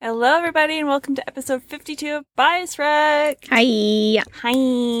Hello, everybody, and welcome to episode 52 of Bias Rec. Hi.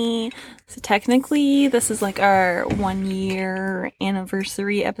 Hi. So technically, this is like our 1 year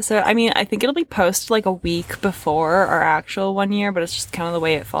anniversary episode. I mean, I think it'll be posted like a week before our actual 1 year, but it's just kind of the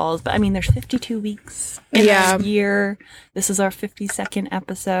way it falls. But I mean, there's 52 weeks in a year. This is our 52nd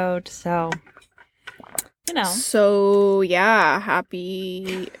episode, so you know. So yeah,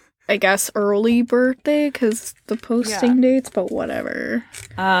 happy, I guess, early birthday because the posting dates, but whatever.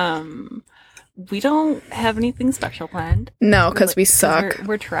 We don't have anything special planned. No, because we suck.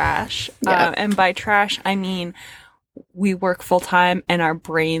 We're trash. Yeah. And by trash, I mean we work full time and our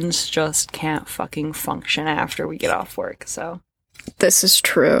brains just can't fucking function after we get off work. So this is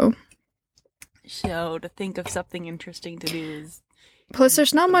true. So to think of something interesting to do is... Plus,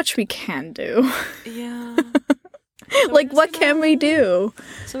 there's not much we can do. Yeah. So like, what can we do?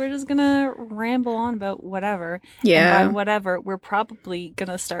 So we're just gonna ramble on about whatever. Yeah. And by whatever, we're probably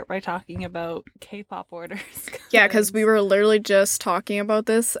gonna start by talking about K-pop orders. Yeah, because we were literally just talking about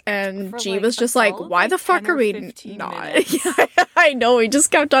this, and G was just like, why the fuck are we not? Yeah, I know, we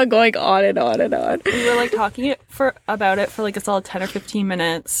just kept on going on and on and on. We were like talking about it for like a solid 10 or 15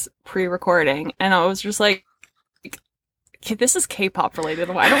 minutes pre-recording, and I was just like, okay, this is K-pop related.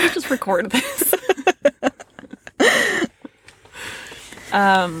 Why don't we just record this?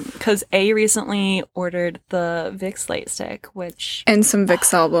 Because A recently ordered the Vicks light stick, which... And some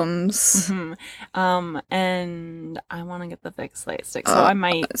Vicks albums. Mm-hmm. And I want to get the Vicks light stick, so I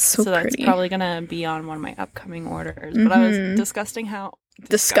might... So that's probably going to be on one of my upcoming orders. But I was discussing how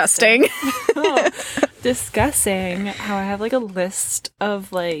I have like a list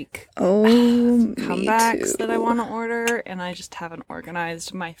of like comebacks that I want to order, and I just haven't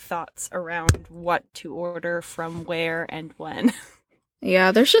organized my thoughts around what to order from where and when.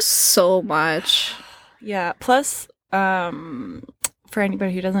 Yeah, there's just so much. Yeah, plus for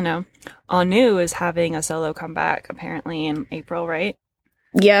anybody who doesn't know, Anu is having a solo comeback apparently in April, right?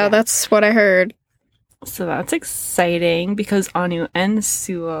 Yeah, that's what I heard. So that's exciting because Anu and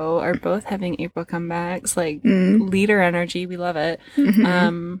Suo are both having April comebacks. Like, leader energy. We love it. So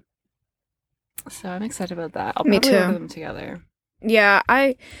I'm excited about that. I'll probably order them together. Yeah,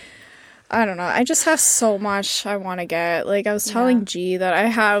 I don't know. I just have so much I want to get. Like, I was telling G that I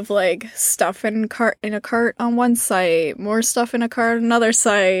have, like, stuff in a cart on one site, more stuff in a cart on another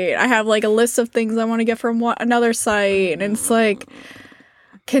site. I have, like, a list of things I want to get from another site. And it's like,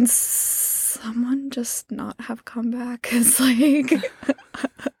 can someone just not have come back? It's like...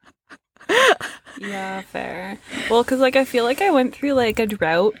 Yeah, fair. Well, because, like, I feel like I went through, like, a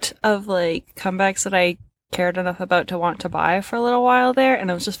drought of, like, comebacks that I cared enough about to want to buy for a little while there, and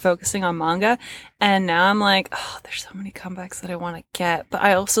I was just focusing on manga, and now I'm like, oh, there's so many comebacks that I want to get, but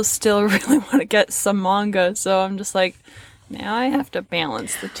I also still really want to get some manga, so I'm just like, now I have to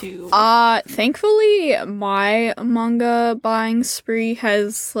balance the two. Thankfully, my manga buying spree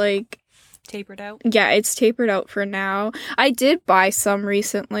has, like, tapered out? Yeah, it's tapered out for now. I did buy some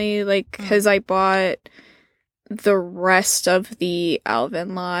recently, like, because I bought the rest of the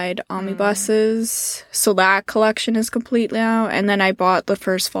Alvin Lied omnibuses, so that collection is complete now, and then I bought the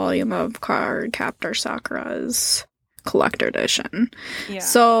first volume of Cardcaptor Sakura's collector edition. Yeah,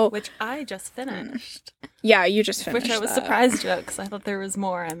 so which I just finished. Yeah, you just finished. Which I was surprised about because I thought there was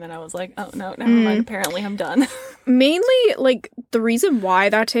more, and then I was like, oh no, never mind. Apparently, I'm done. Mainly, like, the reason why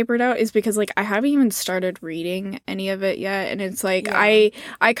that tapered out is because, like, I haven't even started reading any of it yet, and it's like I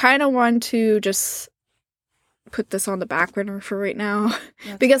kind of want to just put this on the back burner for right now.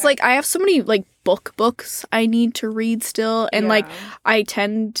 Because like I have so many like books I need to read still, and like I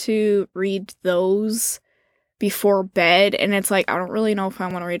tend to read those before bed, and it's like I don't really know if I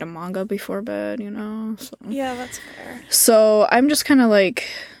want to read a manga before bed, you know. So. Yeah, that's fair. So I'm just kind of like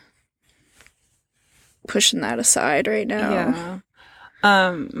pushing that aside right now.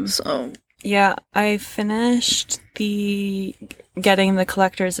 So yeah, I finished getting the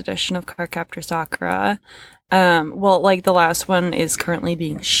collector's edition of Cardcaptor Sakura. Well, like, the last one is currently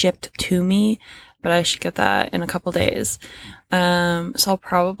being shipped to me, but I should get that in a couple days. So I'll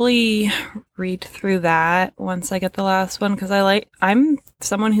probably read through that once I get the last one, because I'm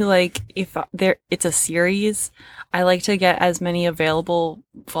someone who, like, if it's a series, I like to get as many available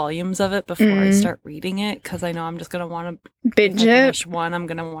volumes of it before I start reading it, because I know I'm just going to want to binge it. Finish one, I'm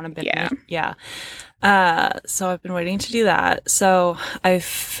going to want to binge it. Yeah. So I've been waiting to do that. So I've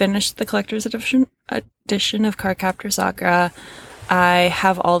finished the collector's edition of Cardcaptor Sakura. I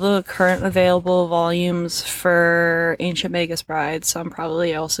have all the current available volumes for Ancient Magus Bride, so I'm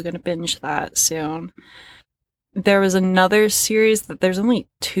probably also going to binge that soon. There was another series that there's only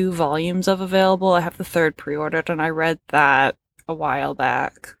 2 volumes of available. I have the third pre-ordered, and I read that a while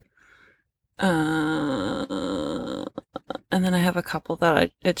back. And then I have a couple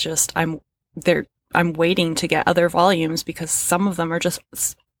that I'm waiting to get other volumes because some of them are just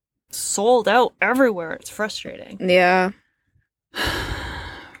sold out everywhere. It's frustrating. Yeah.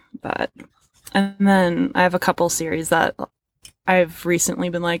 But, and then I have a couple series that I've recently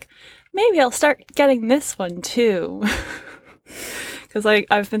been like, maybe I'll start getting this one too. Because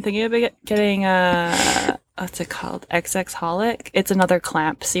I've been thinking about getting what's it called? XX-holic. It's another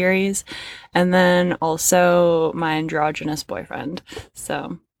Clamp series. And then also My Androgynous Boyfriend.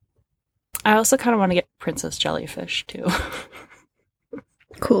 So I also kind of want to get Princess Jellyfish too.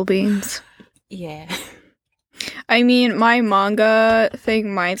 Cool beans. Yeah. I mean, my manga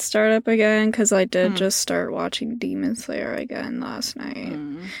thing might start up again because I did just start watching Demon Slayer again last night.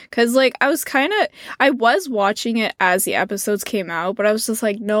 Because, like, I was watching it as the episodes came out, but I was just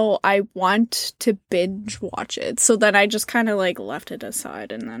like, no, I want to binge watch it. So then I just kind of, like, left it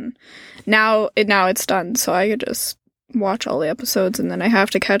aside. And then now it's done. So I could just watch all the episodes. And then I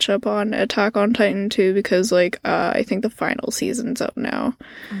have to catch up on Attack on Titan too because, like, I think the final season's out now.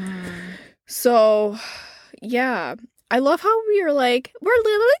 So... yeah, I love how we are like, we're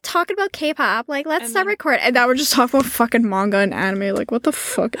literally talking about K-pop, like, let's start record, and now we're just talking about fucking manga and anime, like, what the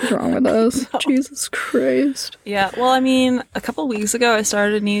fuck is wrong with us? Jesus Christ. Yeah, well, I mean, a couple weeks ago, I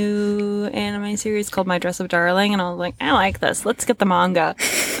started a new anime series called My Dress Up Darling, and I was like, I like this, let's get the manga.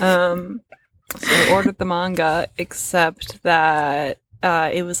 So I ordered the manga, except that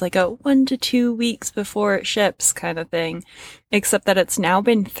it was like a 1 to 2 weeks before it ships kind of thing. Except that it's now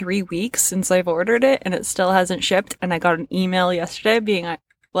been 3 weeks since I've ordered it and it still hasn't shipped. And I got an email yesterday being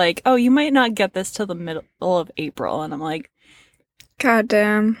like, oh, you might not get this till the middle of April. And I'm like, God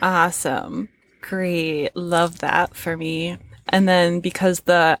damn. Awesome. Great. Love that for me. And then because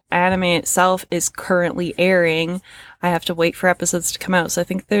the anime itself is currently airing, I have to wait for episodes to come out. So I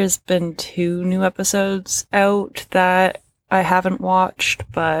think there's been 2 new episodes out that I haven't watched,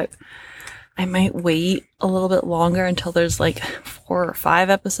 but I might wait a little bit longer until there's like 4 or 5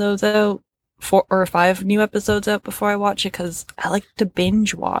 episodes out, 4 or 5 new episodes out before I watch it, because I like to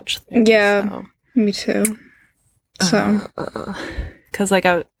binge watch things. Yeah, so. Me too. So, because like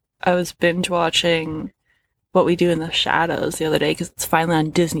I was binge watching What We Do in the Shadows the other day because it's finally on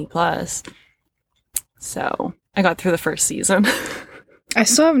Disney Plus. So I got through the first season. I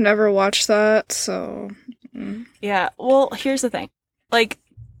still have never watched that, so... Yeah, well, here's the thing. Like,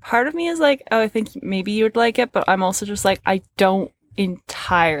 part of me is like, oh, I think maybe you would like it, but I'm also just like, I don't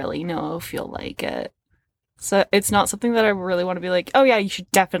entirely know if you'll like it. So it's not something that I really want to be like, oh yeah, you should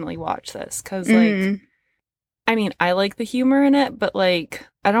definitely watch this. Because, like, I mean, I like the humor in it, but, like,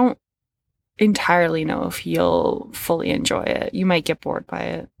 I don't entirely know if you'll fully enjoy it. You might get bored by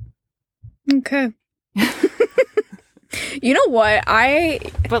it. Okay. You know what?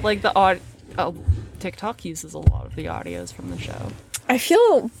 But, like, TikTok uses a lot of the audios from the show. I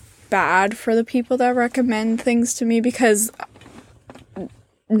feel bad for the people that recommend things to me because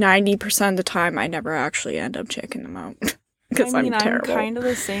 90% of the time I never actually end up checking them out. Because I'm terrible. I'm kind of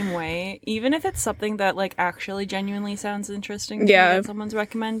the same way. Even if it's something that, like, actually genuinely sounds interesting to me that someone's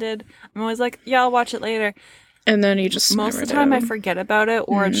recommended, I'm always like, yeah, I'll watch it later. And then you just most of the time I forget about it,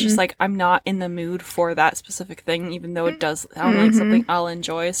 or it's just like I'm not in the mood for that specific thing, even though it does sound like something I'll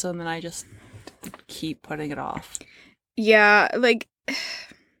enjoy, so then I just keep putting it off. Yeah, like,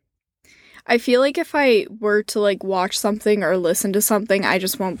 I feel like if I were to, like, watch something or listen to something, I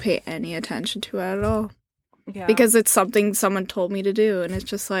just won't pay any attention to it at all. Yeah. Because it's something someone told me to do, and it's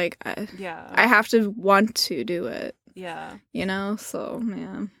just like, I have to want to do it. Yeah. You know? So,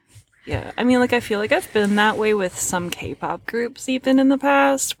 yeah. Yeah. I mean, like, I feel like I've been that way with some K-pop groups even in the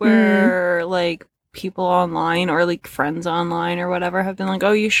past, where, like, people online or, like, friends online or whatever have been like,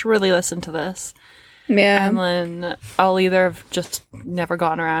 oh, you should really listen to this. Yeah. And then I'll either have just never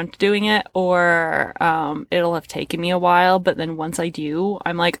gotten around to doing it, or it'll have taken me a while, but then once I do,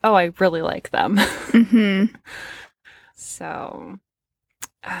 I'm like, oh, I really like them. So,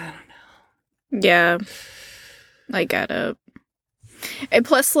 I don't know. Yeah. I get it. And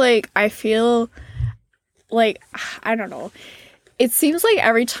plus, like, I feel like, I don't know. It seems like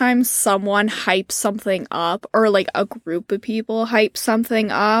every time someone hypes something up, or, like, a group of people hype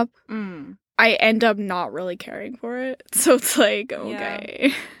something up, I end up not really caring for it. So it's like, okay.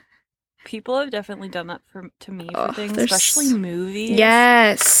 Yeah. People have definitely done that to me for things, especially movies.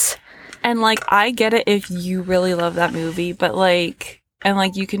 Yes. And, like, I get it if you really love that movie, but, like, and,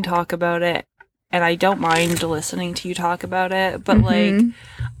 like, you can talk about it, and I don't mind listening to you talk about it, but, like,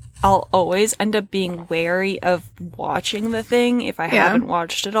 I'll always end up being wary of watching the thing if I haven't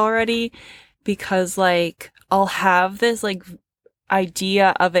watched it already, because, like, I'll have this, like,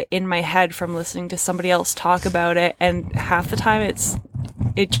 idea of it in my head from listening to somebody else talk about it, and half the time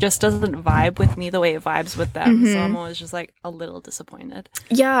it just doesn't vibe with me the way it vibes with them. So I'm always just like a little disappointed.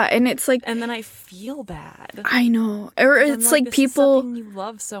 Yeah, and it's like, and then I feel bad. I know. Or it's like this people is something you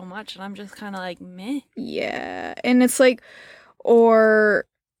love so much, and I'm just kind of like meh. Yeah, and it's like, or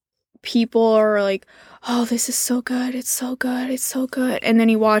people are like, oh, this is so good, it's so good, it's so good, and then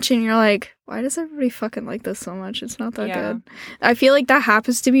you watch it and you're like, why does everybody fucking like this so much? It's not that good. I feel like that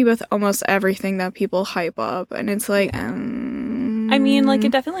happens to me with almost everything that people hype up, and it's like, I mean, like,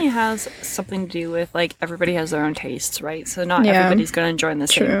 it definitely has something to do with, like, everybody has their own tastes, right? So not everybody's going to enjoy the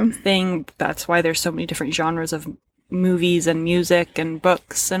same thing. That's why there's so many different genres of movies and music and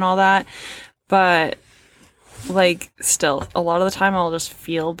books and all that. But, like, still, a lot of the time I'll just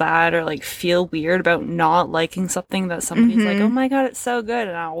feel bad or, like, feel weird about not liking something that somebody's like, oh my god, it's so good.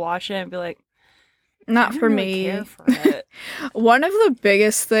 And I'll watch it and be like, not for really me. Care for it. One of the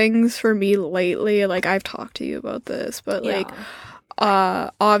biggest things for me lately, like, I've talked to you about this, but, like,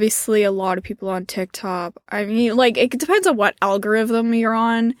 obviously a lot of people on TikTok, I mean, like, it depends on what algorithm you're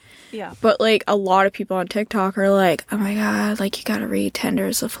on. Yeah. But, like, a lot of people on TikTok are like, oh my god, like, you gotta read Tender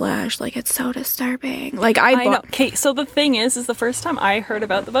as a Flash. Like, it's so disturbing. Like, I know. Okay, so the thing is the first time I heard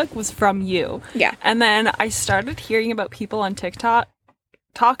about the book was from you. Yeah. And then I started hearing about people on TikTok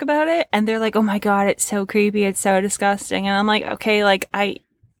talk about it, and they're like, oh my god, it's so creepy, it's so disgusting. And I'm like, okay, like,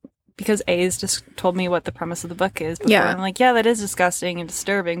 because A's just told me what the premise of the book is before. I'm like, yeah, that is disgusting and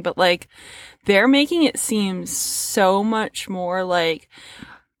disturbing, but, like, they're making it seem so much more like,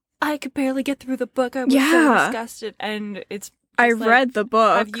 I could barely get through the book, I was so disgusted. And it's I read the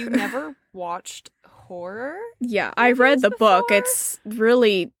book. Have you never watched horror? Yeah, I read the book. It's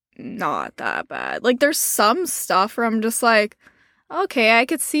really not that bad. Like, there's some stuff where I'm just like, okay, I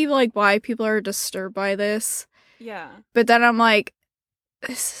could see, like, why people are disturbed by this. Yeah. But then I'm like,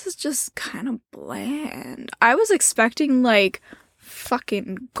 this is just kind of bland. I was expecting, like,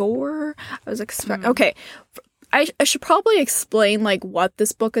 fucking gore. I was expecting... Okay, I should probably explain, like, what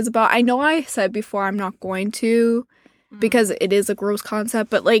this book is about. I know I said before I'm not going to, because it is a gross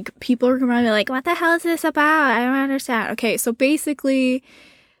concept, but, like, people are going to be like, what the hell is this about? I don't understand. Okay, so basically,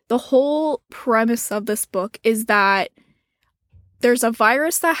 the whole premise of this book is that there's a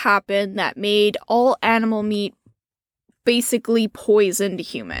virus that happened that made all animal meat basically poison to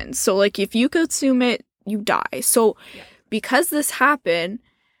humans. So, like, if you consume it, you die. So, because this happened,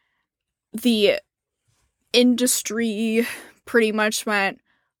 the industry pretty much went,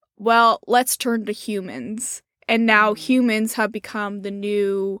 well, let's turn to humans. And now humans have become the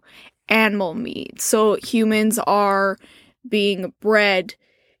new animal meat. So, humans are being bred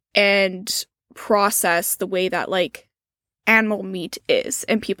and processed the way that, like, animal meat is,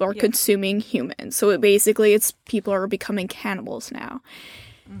 and people are consuming humans. So it's people are becoming cannibals now.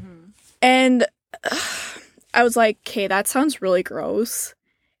 And I was like, okay, that sounds really gross,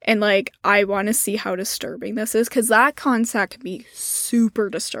 and, like, I want to see how disturbing this is, because that concept can be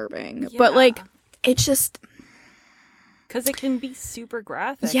super disturbing. But, like, it's just because it can be super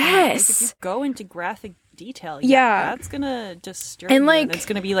graphic. Yes. Like, if you go into graphic detail, that's gonna disturb you, like, and it's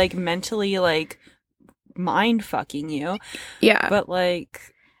gonna be, like, mentally, like, mind fucking you. Yeah. But,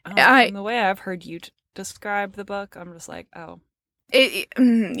 like, from the way I've heard you describe the book, I'm just like, oh.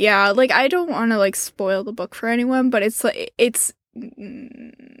 Like, I don't want to, like, spoil the book for anyone, but it's like, it's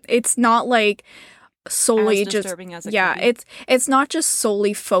not, like, solely as disturbing as it could be. It's not just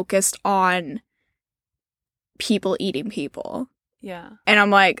solely focused on people eating people. Yeah. And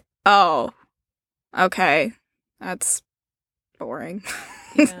I'm like, oh, okay, that's boring.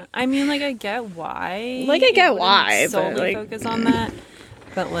 Yeah, I mean, like, I get why. Like, I get why, solely but, like, focus on that.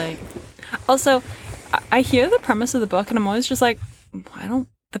 But, like, also, I hear the premise of the book, and I'm always just like, why don't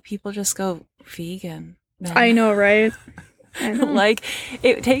the people just go vegan? Man? I know, right? I know. Like,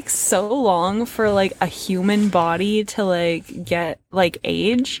 it takes so long for, like, a human body to, like, get, like,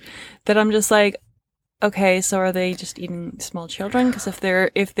 age, that I'm just like, okay, so are they just eating small children? Because if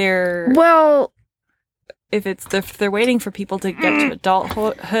they're well, if they're waiting for people to get to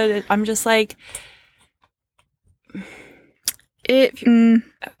adulthood, I'm just like,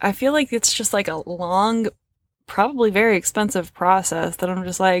 I feel like it's just, like, a long, probably very expensive process that I'm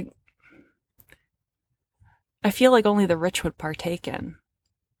just like, I feel like only the rich would partake in,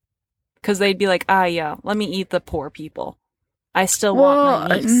 because they'd be like, yeah, let me eat the poor people. I still want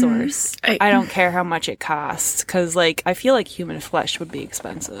my meat source. I don't care how much it costs, because, like, I feel like human flesh would be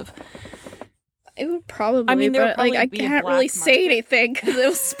expensive. It would probably. I mean, but, like, I can't really say anything because it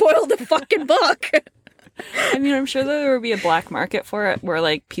will spoil the fucking book. I mean, I'm sure there would be a black market for it where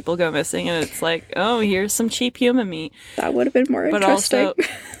like people go missing and it's like, oh, here's some cheap human meat. That would have been more But interesting. also,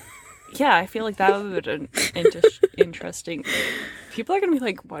 yeah, I feel like that would have been interesting. People are gonna be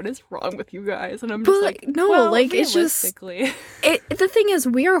like, "What is wrong with you guys?" And I'm just like, no, well, like it's just realistically. The thing is,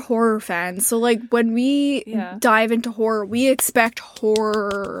 we are horror fans, so like when we dive into horror, we expect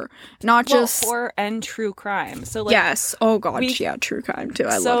horror, not just horror and true crime. So like, yes, oh god, yeah, true crime too.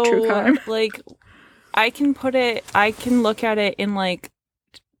 I love true crime. Like, I can look at it in like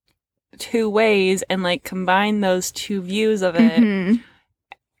two ways and like combine those two views of it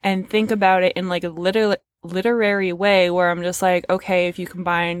and think about it in like a literary way where I'm just like, okay, if you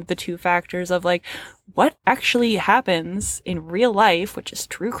combine the two factors of like what actually happens in real life, which is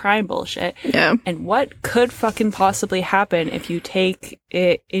true crime bullshit, and what could fucking possibly happen if you take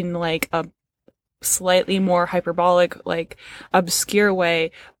it in like a slightly more hyperbolic, like obscure way,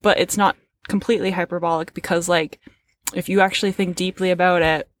 but it's not completely hyperbolic because like if you actually think deeply about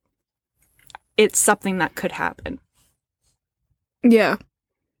it, it's something that could happen. Yeah.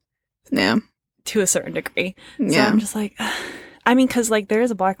 To a certain degree. Yeah. So I'm just like, I mean, because like there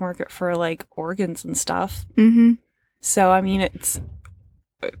is a black market for like organs and stuff. So I mean, it's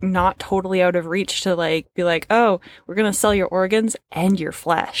not totally out of reach to like be like, oh, we're gonna sell your organs and your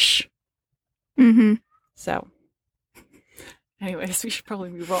flesh. So, anyways, we should probably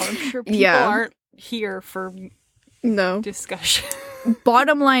move on. I'm sure people aren't here for discussion.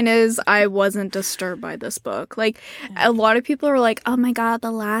 Bottom line is, I wasn't disturbed by this book. Like, a lot of people are like, oh my god,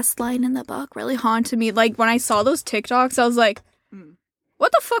 the last line in the book really haunted me. Like, when I saw those TikToks, I was like,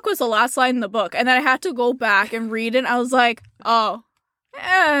 what the fuck was the last line in the book? And then I had to go back and read it, and I was like, oh,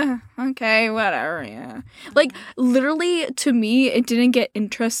 okay, whatever, yeah. Like, literally, to me, it didn't get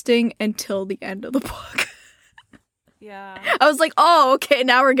interesting until the end of the book. Yeah. I was like, oh, okay,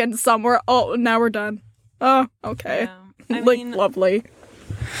 now we're getting somewhere. Oh, now we're done. Oh, okay. Yeah. I mean, lovely.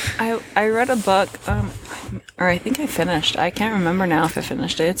 I read a book, or I think I finished. I can't remember now if I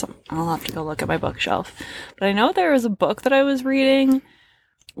finished it. I'll have to go look at my bookshelf. But I know there was a book that I was reading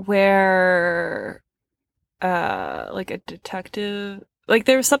where, like a detective, like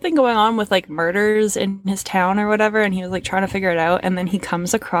there was something going on with like murders in his town or whatever, and he was like trying to figure it out, and then he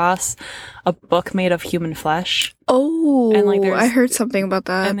comes across a book made of human flesh. Oh, and like I heard something about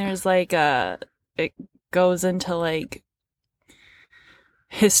that. And there's like it goes into like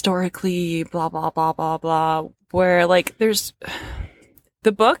historically blah blah blah blah blah, where like there's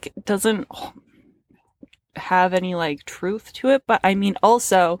the book doesn't have any like truth to it, but I mean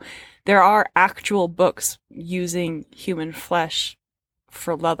also there are actual books using human flesh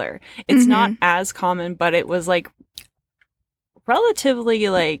for leather. It's not as common, but it was like relatively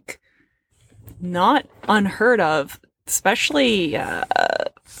like not unheard of, especially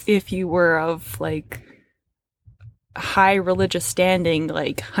if you were of like high religious standing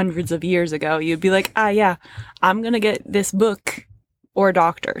like hundreds of years ago. You'd be like, yeah, I'm gonna get this book. Or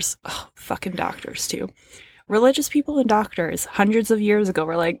doctors. Oh, fucking doctors too. Religious people and doctors hundreds of years ago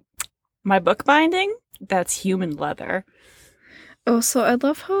were like, my book binding, that's human leather. Oh, so I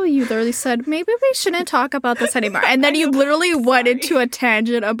love how you literally said, maybe we shouldn't talk about this anymore. And then you literally went into a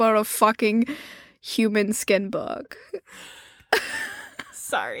tangent about a fucking human skin book.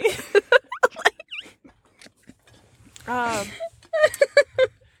 Sorry.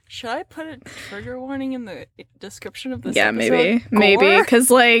 Should I put a trigger warning in the description of this episode? Maybe, because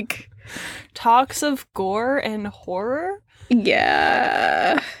like talks of gore and horror.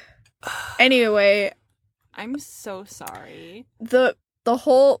 Yeah. Anyway, I'm so sorry. The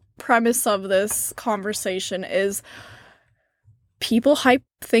whole premise of this conversation is people hype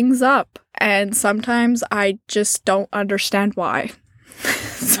things up, and sometimes I just don't understand why.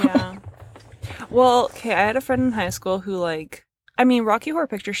 Yeah. Well, okay, I had a friend in high school who like, I mean, Rocky Horror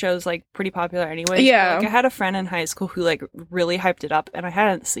Picture Show is like pretty popular anyway. Yeah. Like, I had a friend in high school who like really hyped it up, and I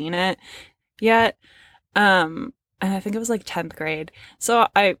hadn't seen it yet. And I think it was like 10th grade. So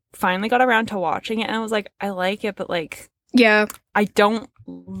I finally got around to watching it, and I was like, I like it, but like, yeah, I don't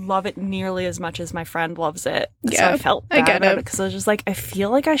love it nearly as much as my friend loves it. Yeah, so I felt bad about it because I was just like, I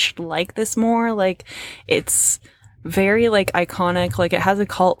feel like I should like this more. Like, it's very like iconic, like it has a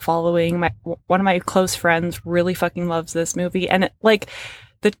cult following. One of my close friends really fucking loves this movie, and it, like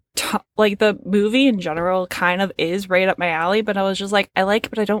the movie in general kind of is right up my alley, but I was just like, I like it,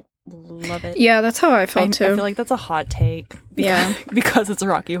 but I don't love it. Yeah, that's how I felt too. I feel like that's a hot take because it's a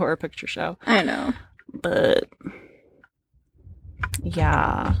Rocky Horror Picture Show. I know, but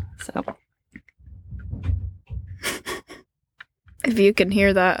yeah, so if you can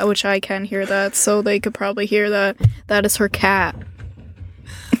hear that, which I can hear that, so they could probably hear that. That is her cat.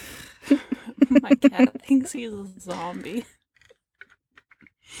 My cat thinks he's a zombie.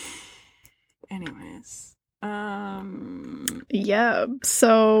 Anyways. Yeah,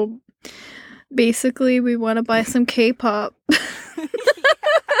 so basically we want to buy some K-pop.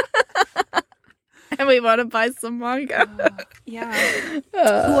 And we want to buy some manga. Yeah.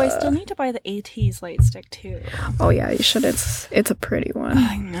 I still need to buy the ATEEZ light stick too. Oh yeah, you should. It's a pretty one.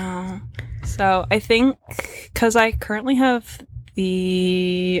 I know. So I think, because I currently have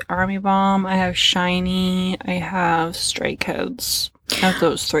the Army Bomb, I have Shiny, I have Stray Kids. I have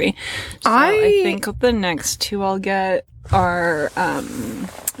those 3. So I think the next 2 I'll get are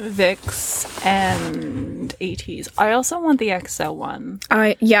VIX and ATEEZ. I also want the XO one.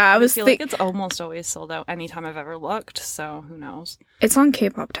 I feel like it's almost always sold out anytime I've ever looked, so who knows. It's on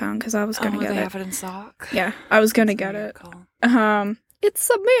K-pop Town because I was gonna get it. They have it in stock. Yeah, I was gonna get it. It's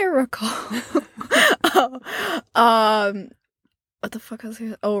a miracle. What the fuck was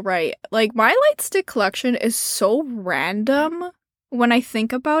it? Oh right, like my light stick collection is so random when I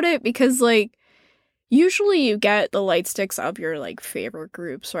think about it, because like usually you get the light sticks of your like favorite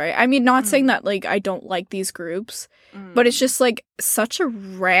groups, right? I mean, not saying that like I don't like these groups, but it's just like such a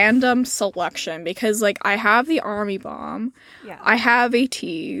random selection, because like I have the Army Bomb, I have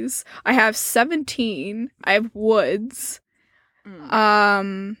ATEEZ, I have 17, I have Woods,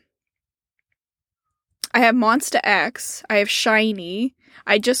 I have Monsta X, I have Shiny,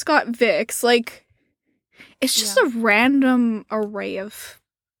 I just got VIX. Like, it's just a random array of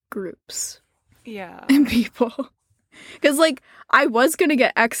groups. Yeah. And people. Because, like, I was going to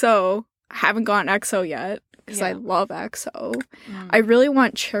get XO. I haven't gotten XO yet, because I love XO. I really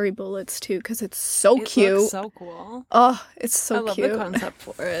want Cherry Bullets, too, because it's so cute. Looks so cool. Oh, it's so cute. I love the concept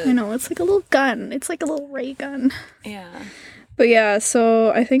for it. I know, it's like a little gun. It's like a little ray gun. Yeah. But yeah,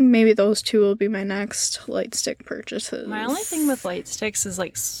 so I think maybe those 2 will be my next light stick purchases. My only thing with light sticks is,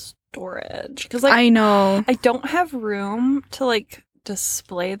 like, storage. Because, like, I know. I don't have room to, like,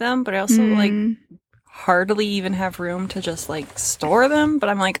 display them, but I also, like, hardly even have room to just, like, store them. But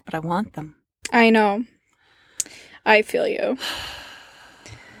I'm like, but I want them. I know. I feel you.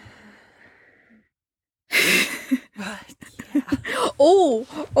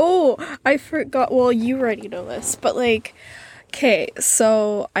 Oh, I forgot. Well, you already know this, but, like, okay,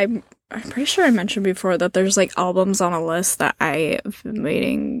 so I'm pretty sure I mentioned before that there's, like, albums on a list that I've been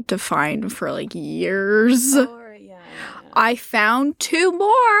waiting to find for, like, years. Oh, yeah. I found 2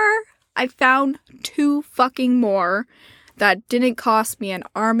 more! I found 2 fucking more that didn't cost me an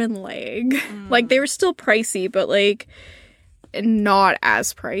arm and leg. Like, they were still pricey, but, like, not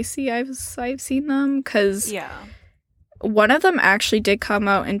as pricey I've seen them, because one of them actually did come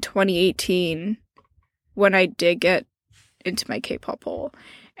out in 2018 when I did get into my K-pop hole.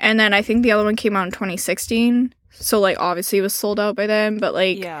 And then I think the other one came out in 2016. So, like, obviously it was sold out by then. But,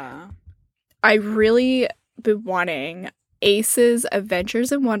 like, I really been wanting Ace's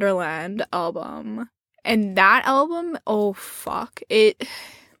Adventures in Wonderland album. And that album, oh, fuck.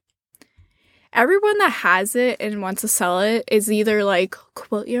 Everyone that has it and wants to sell it is either, like,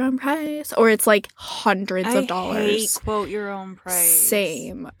 quote your own price, or it's, like, hundreds of dollars. I hate quote your own price.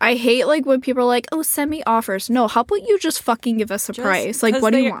 Same. I hate, like, when people are like, oh, send me offers. No, how about you just fucking give us a price? Like,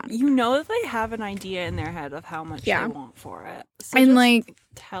 what do you want? You know that they have an idea in their head of how much they want for it. So and, just like,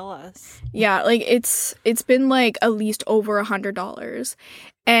 tell us. Yeah, like, it's been, like, at least over $100.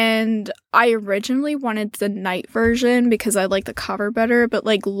 And I originally wanted the night version because I like the cover better, but,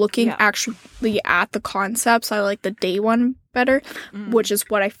 like, looking actually at the concepts, I like the day one better, which is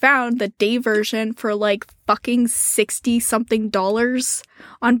what I found, the day version for, like, fucking $60-something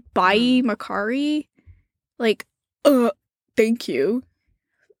on Bai Macari. Like, thank you.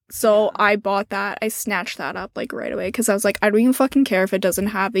 So I bought that. I snatched that up, like, right away, because I was like, I don't even fucking care if it doesn't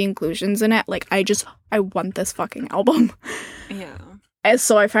have the inclusions in it. Like, I want this fucking album. Yeah. And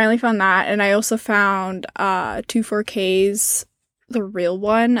so I finally found that, and I also found 24K's The Real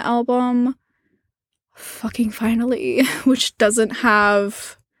One album. Fucking finally. Which doesn't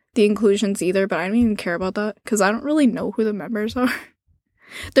have the inclusions either, but I don't even care about that, because I don't really know who the members are.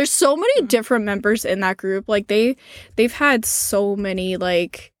 There's so many different members in that group. Like, they've had so many,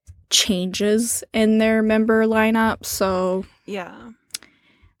 like, changes in their member lineup, so... Yeah.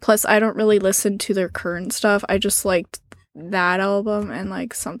 Plus, I don't really listen to their current stuff. I just liked that album and,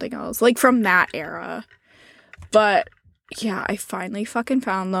 like, something else, like, from that era. But yeah, I finally fucking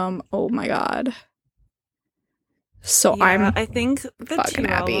found them. Oh my god. So yeah, I think the 2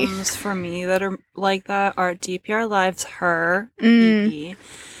 happy. albums for me that are like that are DPR Live's Her EP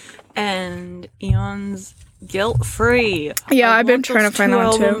and Eon's Guilt Free. Yeah, I've been trying to find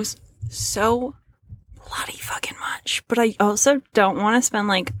that too. So bloody fucking much, but I also don't want to spend,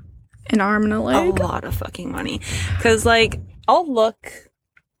 like, An arm and a leg? A lot of fucking money. Because, like, I'll look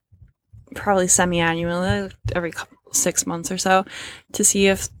probably semi-annually, like, every 6 months or so, to see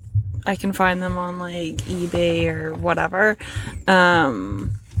if I can find them on, like, eBay or whatever.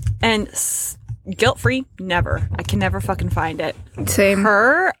 And guilt-free, never. I can never fucking find it. Same.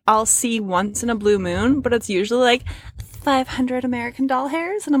 Her, I'll see once in a blue moon, but it's usually, like, 500 American doll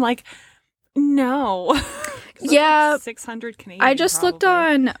hairs. And I'm like, no. Yeah. Like 600 Canadian. I just looked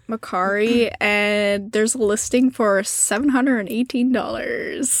on Mercari and there's a listing for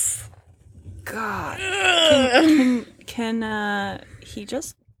 $718. God.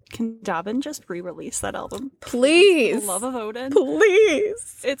 Can Dobbin just re-release that album? Please. The Love of Odin.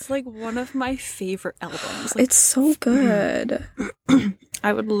 Please. It's like one of my favorite albums. Like, It's so good.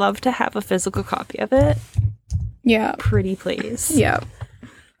 I would love to have a physical copy of it. Yeah. Pretty please. Yeah.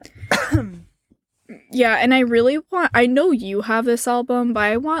 Yeah, and I know you have this album, but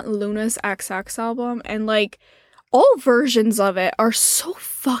I want Luna's XX album, and like all versions of it are so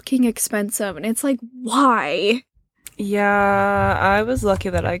fucking expensive, and it's like, why? Yeah, I was lucky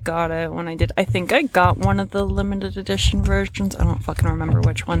that I got it when I did. I think I got one of the limited edition versions. I don't fucking remember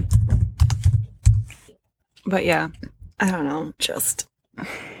which one. But yeah, I don't know,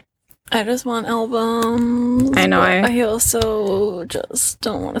 I just want albums. I know. I also just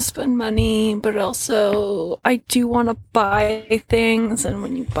don't want to spend money, but also I do want to buy things, and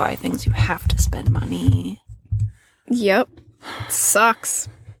when you buy things, you have to spend money. Yep. Sucks.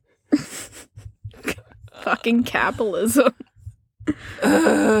 Fucking capitalism.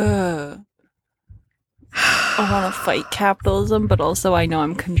 I want to fight capitalism, but also I know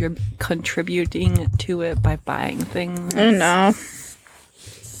I'm contributing to it by buying things. I know.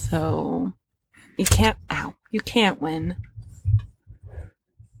 So you can't win.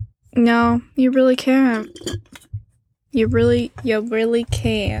 No, you really can't. You really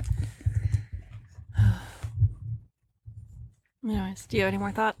can't. Anyways, do you have any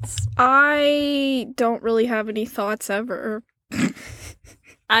more thoughts? I don't really have any thoughts ever.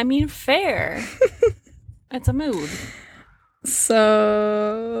 I mean, fair. It's a mood.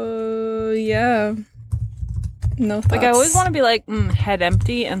 So, yeah. No thoughts. Like, I always want to be like, head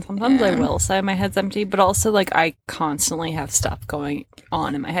empty, and sometimes I will say my head's empty, but also, like, I constantly have stuff going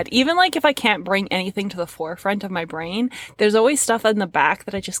on in my head. Even, like, if I can't bring anything to the forefront of my brain, there's always stuff in the back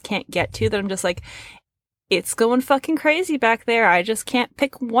that I just can't get to, that I'm just like, it's going fucking crazy back there. I just can't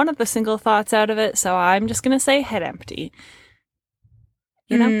pick one of the single thoughts out of it, so I'm just gonna say head empty.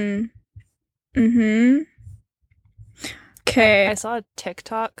 You know? Mm-hmm. Okay. I saw a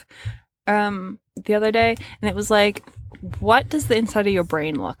TikTok the other day, and it was like, what does the inside of your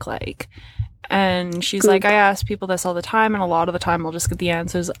brain look like? And she's like, I ask people this all the time, and a lot of the time I'll just get the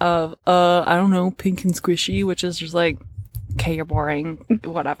answers of, I don't know, pink and squishy, which is just like, okay, you're boring,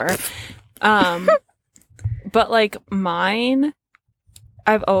 whatever. But like mine,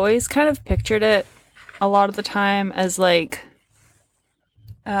 I've always kind of pictured it a lot of the time as like,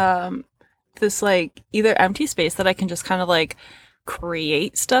 this like either empty space that I can just kind of like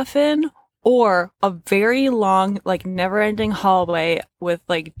create stuff in, or a very long, like never-ending hallway with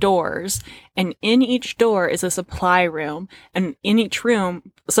like doors, and in each door is a supply room, and in each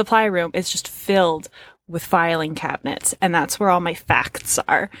supply room is just filled with filing cabinets, and that's where all my facts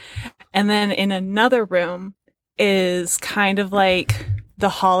are. And then in another room is kind of like the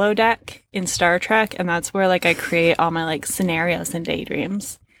holodeck in Star Trek, and that's where like I create all my like scenarios and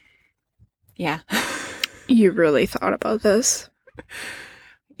daydreams. Yeah. You really thought about this.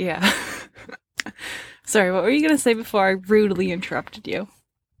 Yeah. Sorry, what were you going to say before I rudely interrupted you?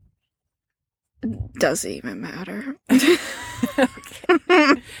 Doesn't even matter. Okay.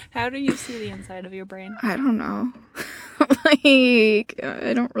 How do you see the inside of your brain? I don't know. Like,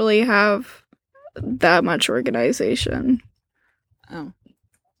 I don't really have that much organization. Oh.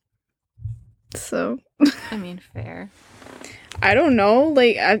 So. I mean, fair. I don't know.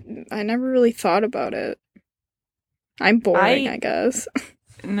 Like, I never really thought about it. I'm boring, I guess.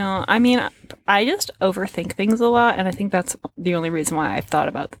 No, I mean, I just overthink things a lot, and I think that's the only reason why I've thought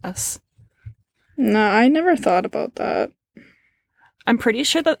about this. No, I never thought about that. I'm pretty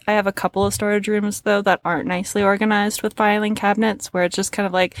sure that I have a couple of storage rooms, though, that aren't nicely organized with filing cabinets, where it's just kind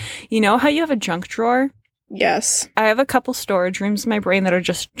of like, you know how you have a junk drawer? Yes. I have a couple storage rooms in my brain that are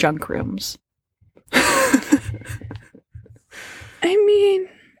just junk rooms. I mean,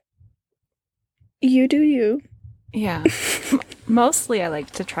 you do you. Yeah. Mostly I like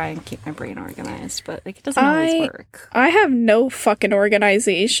to try and keep my brain organized, but like it doesn't always work. I have no fucking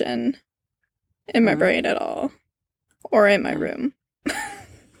organization in my brain at all. Or in my room.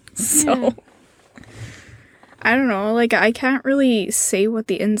 So I don't know, like, I can't really say what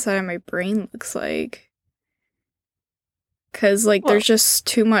the inside of my brain looks like. Because, like, there's just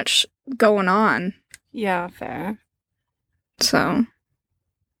too much going on. Yeah, fair. So,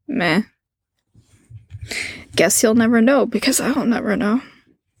 meh. Guess you'll never know, because I'll never know.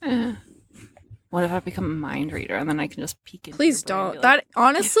 What if I become a mind reader and then I can just peek in? Please don't. That,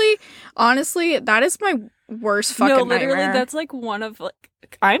 honestly, that is my worst fucking nightmare. No, literally, that's, like, one of,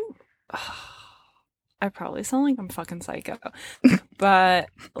 like, I probably sound like I'm fucking psycho, but,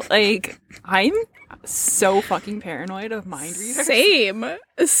 like, I'm so fucking paranoid of mind readers. Same. Like,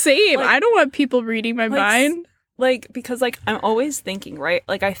 I don't want people reading my mind. Like, because, like, I'm always thinking, right?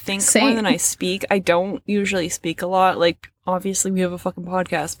 Like, I think more than I speak. I don't usually speak a lot. Like, obviously, we have a fucking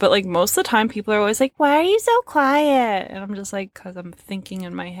podcast, but, like, most of the time, people are always like, why are you so quiet? And I'm just like, because I'm thinking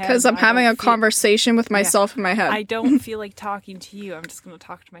in my head. Because I'm having a conversation with myself in my head. I don't feel like talking to you. I'm just going to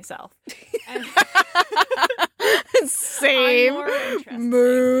talk to myself. Same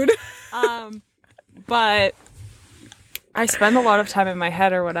mood. But I spend a lot of time in my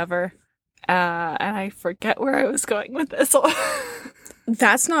head or whatever. And I forget where I was going with this.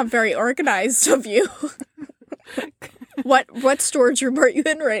 That's not very organized of you. What storage room are you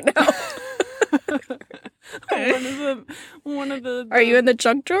in right now? one of the. Are you in the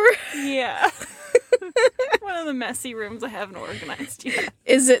junk drawer? Yeah. One of the messy rooms I haven't organized yet.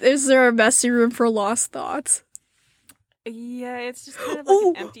 Is there a messy room for lost thoughts? Yeah, it's just kind of like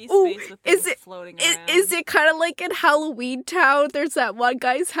an empty space with things floating around. Is it kind of like in Halloween Town? There's that one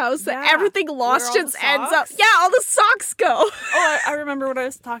guy's house that everything lost just ends up. Yeah, all the socks go. Oh, I remember what I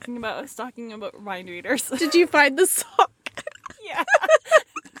was talking about. I was talking about mind readers. Did you find the sock? Yeah.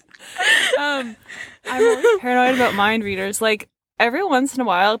 I'm always paranoid about mind readers. Like, every once in a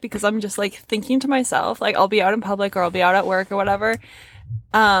while, because I'm just, like, thinking to myself, like, I'll be out in public or I'll be out at work or whatever,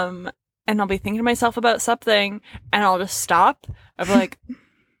 and I'll be thinking to myself about something, and I'll just stop. I'll be like,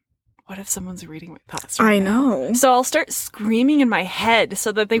 what if someone's reading my thoughts right now? Know. So I'll start screaming in my head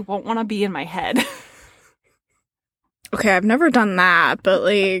so that they won't want to be in my head. Okay, I've never done that, but,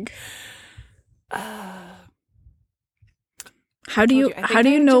 like... How do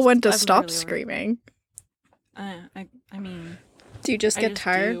you know when to stop screaming? I mean... Do you just get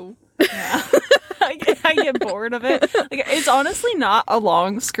tired? Yeah. I get bored of it. Like, it's honestly not a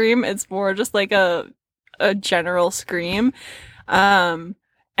long scream. It's more just like a general scream. And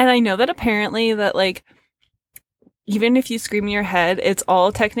I know that apparently that, like, even if you scream in your head, it's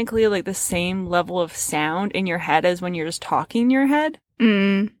all technically like the same level of sound in your head as when you're just talking in your head.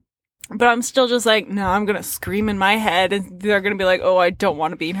 But I'm still just like, no, I'm gonna scream in my head, and they're gonna be like, oh, I don't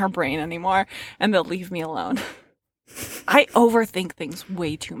want to be in her brain anymore, and they'll leave me alone. I overthink things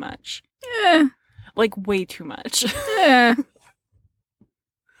way too much. Yeah. Like, way too much. Yeah.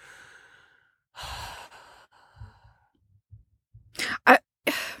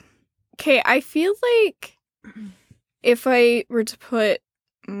 Okay, I feel like if I were to put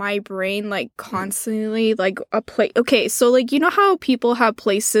my brain, like, constantly, like, a place... Okay, so, like, you know how people have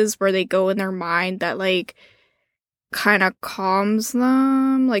places where they go in their mind that, like, kind of calms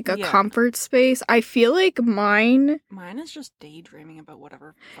them, like a comfort space? I feel like mine is just daydreaming about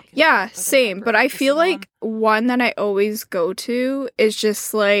whatever fucking... Yeah, same, but I feel like one that I always go to is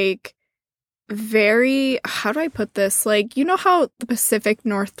just, like, very... How do I put this? Like, you know how the Pacific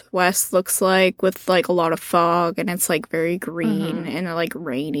Northwest looks like with, like, a lot of fog, and it's, like, very green and, like,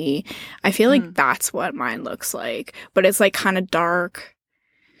 rainy? I feel like that's what mine looks like, but it's, like, kind of dark.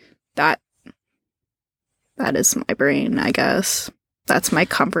 That is my brain, I guess. That's my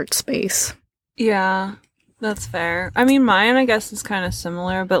comfort space. Yeah, that's fair. I mean, mine, I guess, is kind of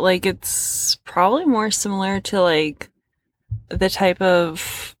similar, but, like, it's probably more similar to, like, the type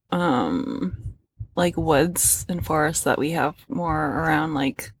of, like, woods and forests that we have more around,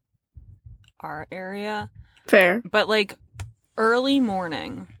 like, our area. Fair. But, like, early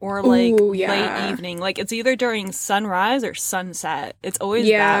morning or, like, late evening. Like, it's either during sunrise or sunset. It's always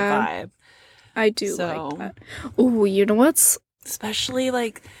that vibe. I do like that. Ooh, you know what's... Especially,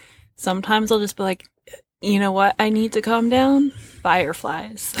 like, sometimes I'll just be like, you know what? I need to calm down.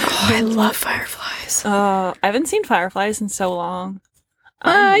 Fireflies. Oh, I love fireflies. I haven't seen fireflies in so long.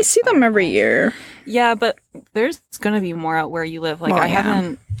 I see them every year. Yeah, but there's going to be more out where you live. Like, I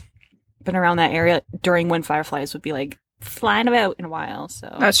haven't been around that area during when fireflies would be, like, flying about in a while,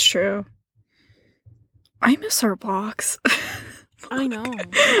 so... That's true. I miss our box. I know.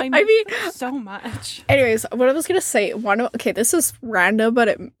 I mean, so much. Anyways, what I was gonna say, this is random, but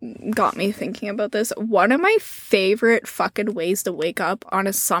it got me thinking about this. One of my favorite fucking ways to wake up on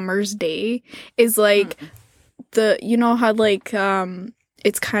a summer's day is, like, you know how, like,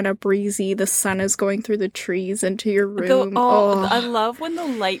 it's kind of breezy. The sun is going through the trees into your room. I love when the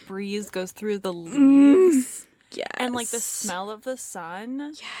light breeze goes through the leaves. Yes. And like the smell of the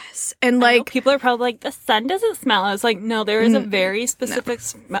sun. Yes. And like people are probably like, the sun doesn't smell. I was like, no, there is a very specific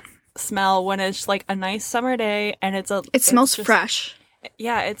smell when it's like a nice summer day and it smells just fresh.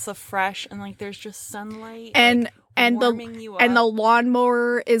 Yeah, it's a fresh and like there's just sunlight and the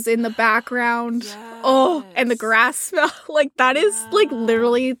lawnmower is in the background. Yes. Oh, and the grass smell. Like that is like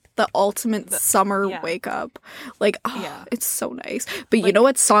literally the ultimate summer wake up. Like it's so nice. But like, you know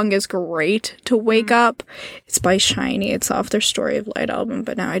what song is great to wake up? It's by Shiny. It's off their Story of Light album,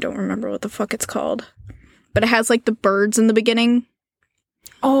 but now I don't remember what the fuck it's called. But it has like the birds in the beginning.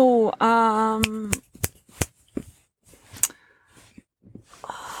 Oh,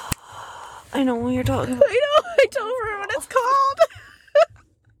 I know what you're talking about. I don't remember what it's called.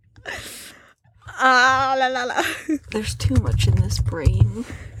 La la la. There's too much in this brain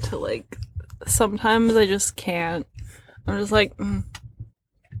to like. Sometimes I just can't. I'm just like.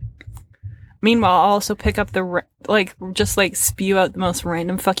 Meanwhile, I'll also pick up the just like spew out the most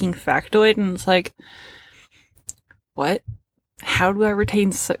random fucking factoid, and it's like, what? How do I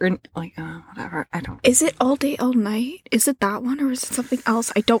retain certain, whatever, I don't... Is it All Day, All Night? Is it that one, or is it something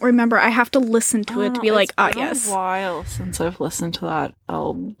else? I don't remember. I have to listen to it to be like, yes. It's been a while since I've listened to that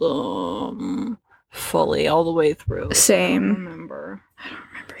album fully, all the way through. Same. I don't remember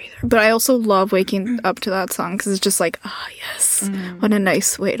either. But I also love waking up to that song, because it's just like, yes, what a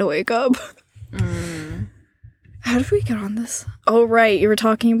nice way to wake up. How did we get on this? Oh, right. You were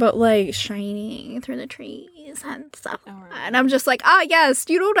talking about, like, shining through the trees and stuff. Oh, right. And I'm just like, yes.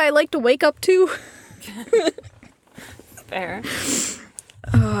 You know what I like to wake up to? Fair.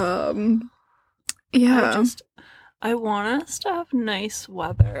 Yeah. I want us to have nice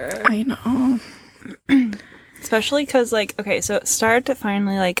weather. I know. Especially because, like, okay, so it started to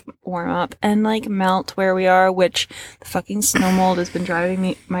finally, like, warm up and, like, melt where we are, which the fucking snow mold has been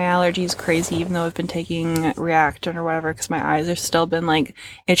driving my allergies crazy, even though I've been taking Reactine or whatever, because my eyes have still been, like,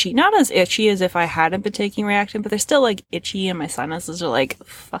 itchy. Not as itchy as if I hadn't been taking Reactine, but they're still, like, itchy, and my sinuses are like,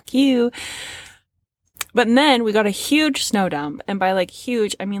 fuck you. But then we got a huge snow dump, and by, like,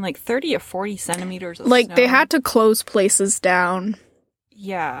 huge, I mean, like, 30 or 40 centimeters of snow. They had to close places down.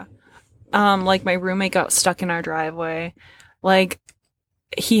 Yeah. Like, my roommate got stuck in our driveway. Like,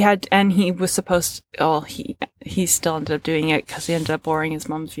 he was supposed to, he still ended up doing it because he ended up borrowing his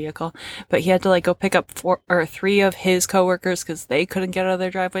mom's vehicle. But he had to, like, go pick up 3 of his coworkers because they couldn't get out of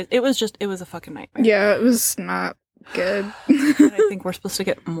their driveways. It was a fucking nightmare. Yeah, it was not good. And I think we're supposed to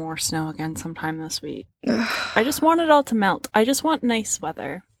get more snow again sometime this week. I just want it all to melt. I just want nice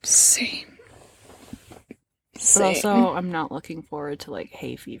weather. Same. But also, I'm not looking forward to, like,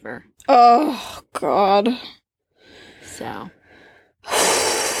 hay fever. Oh, God. So. And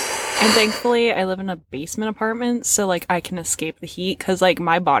thankfully, I live in a basement apartment, so, like, I can escape the heat, because, like,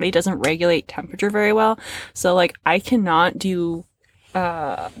 my body doesn't regulate temperature very well. So, like, I cannot do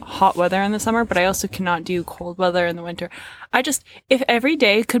hot weather in the summer, but I also cannot do cold weather in the winter. If every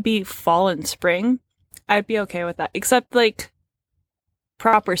day could be fall and spring, I'd be okay with that. Except, like,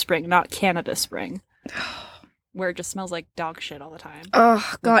 proper spring, not Canada spring. Where it just smells like dog shit all the time.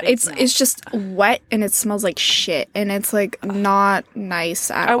 Oh, God. It's just wet and it smells like shit. And it's, like, not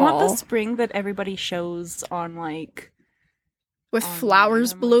nice at all. I want the spring that everybody shows on, like... With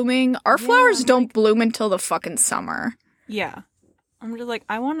flowers blooming. Our flowers don't bloom until the fucking summer. Yeah. I'm just like,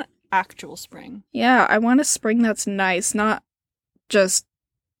 I want actual spring. Yeah, I want a spring that's nice, not just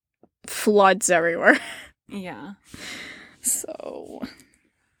floods everywhere. Yeah. So...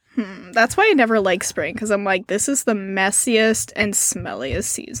 That's why I never like spring, because I'm like, this is the messiest and smelliest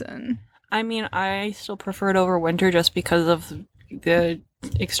season. I mean, I still prefer it over winter just because of the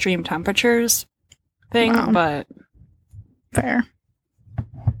extreme temperatures thing, but... Fair.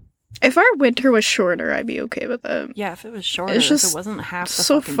 If our winter was shorter, I'd be okay with it. Yeah, if it was shorter, if it wasn't half the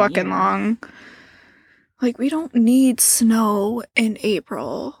so fucking long. Like, we don't need snow in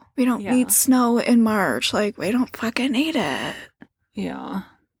April. We don't need snow in March. Like, we don't fucking need it. Yeah.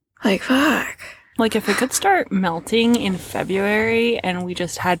 Like, fuck. Like, if it could start melting in February and we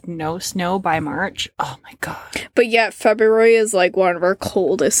just had no snow by March, oh my God. But yeah, February is, like, one of our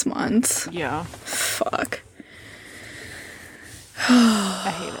coldest months. Yeah. Fuck.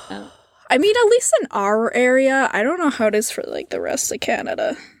 I hate it. I mean, at least in our area, I don't know how it is for, like, the rest of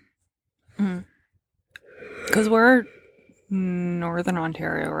Canada. Because we're Northern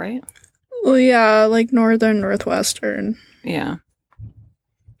Ontario, right? Well, yeah, like, Northern, Northwestern. Yeah.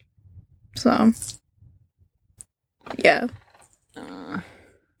 So, yeah. I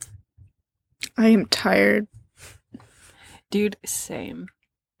am tired. Dude, same.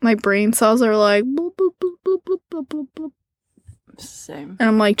 My brain cells are like boop, boop, boop, boop, boop, boop, boop, boop. Same. And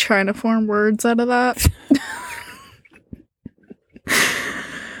I'm like trying to form words out of that.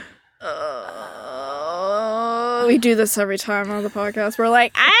 We do this every time on the podcast. We're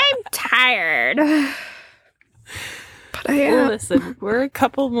like, I'm tired. But I am. Listen, we're a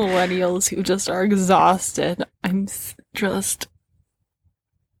couple millennials who just are exhausted.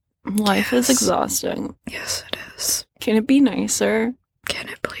 Life is exhausting. Yes, it is. Can it be nicer? Can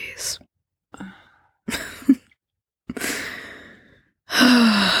it please?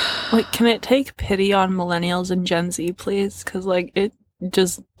 Like, can it take pity on millennials and Gen Z, please? Because, like, it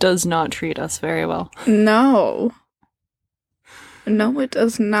just does not treat us very well. No. No, it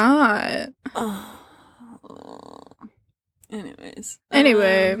does not. Anyways.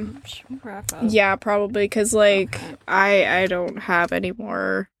 Anyway. Should we wrap up? Yeah, probably, because, like, Okay. I don't have any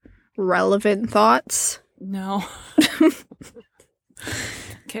more relevant thoughts. No.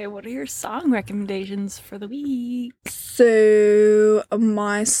 Okay, what are your song recommendations for the week? So,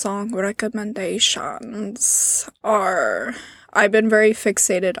 my song recommendations are... I've been very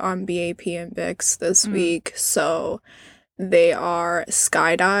fixated on BAP and VIX this week, so they are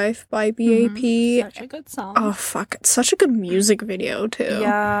Skydive by BAP. Such a good song. Oh, fuck. It's such a good music video, too.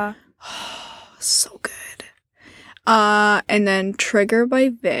 Yeah. So good. And then Trigger by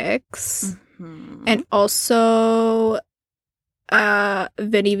VIX. Mhm. And also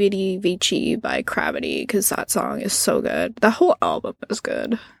Vidi Vidi Vici by Gravity, because that song is so good. The whole album is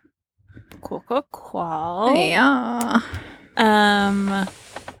good. Cool. Yeah. I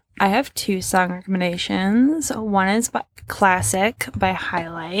have 2 song recommendations. One is by Classic by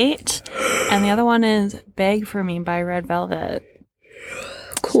Highlight, and the other one is Beg for Me by Red Velvet.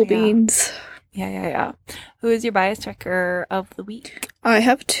 Cool So, yeah. beans. Yeah. Who is your bias checker of the week? I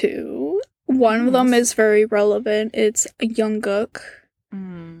have 2. One of them is very relevant. It's Jungkook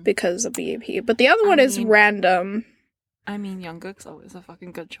because of BAP. But the other one is random. I mean, Jungkook's always a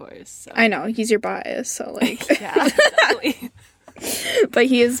fucking good choice. So. I know, he's your bias, so like... Yeah, exactly. But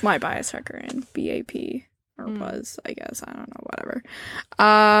he is my bias checker in BAP. Or was, I guess. I don't know, whatever.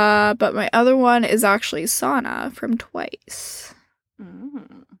 But my other one is actually Sana from Twice.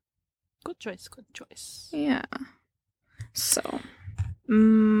 Good choice. Yeah. So.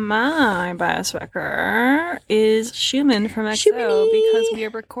 My bias wrecker is Schumann from EXO Schumany. because we are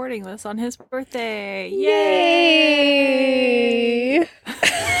recording this on his birthday. Yay!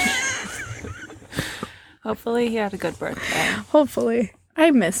 Hopefully he had a good birthday. Hopefully.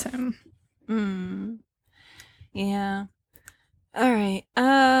 I miss him. Yeah. Alright.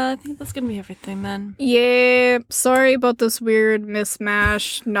 I think that's gonna be everything then. Yeah. Sorry about this weird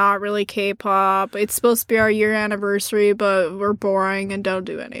mismatch. Not really K-pop. It's supposed to be our year anniversary, but we're boring and don't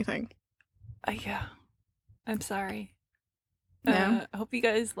do anything. Yeah. I'm sorry. Yeah. I hope you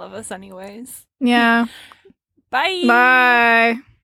guys love us anyways. Yeah. Bye! Bye.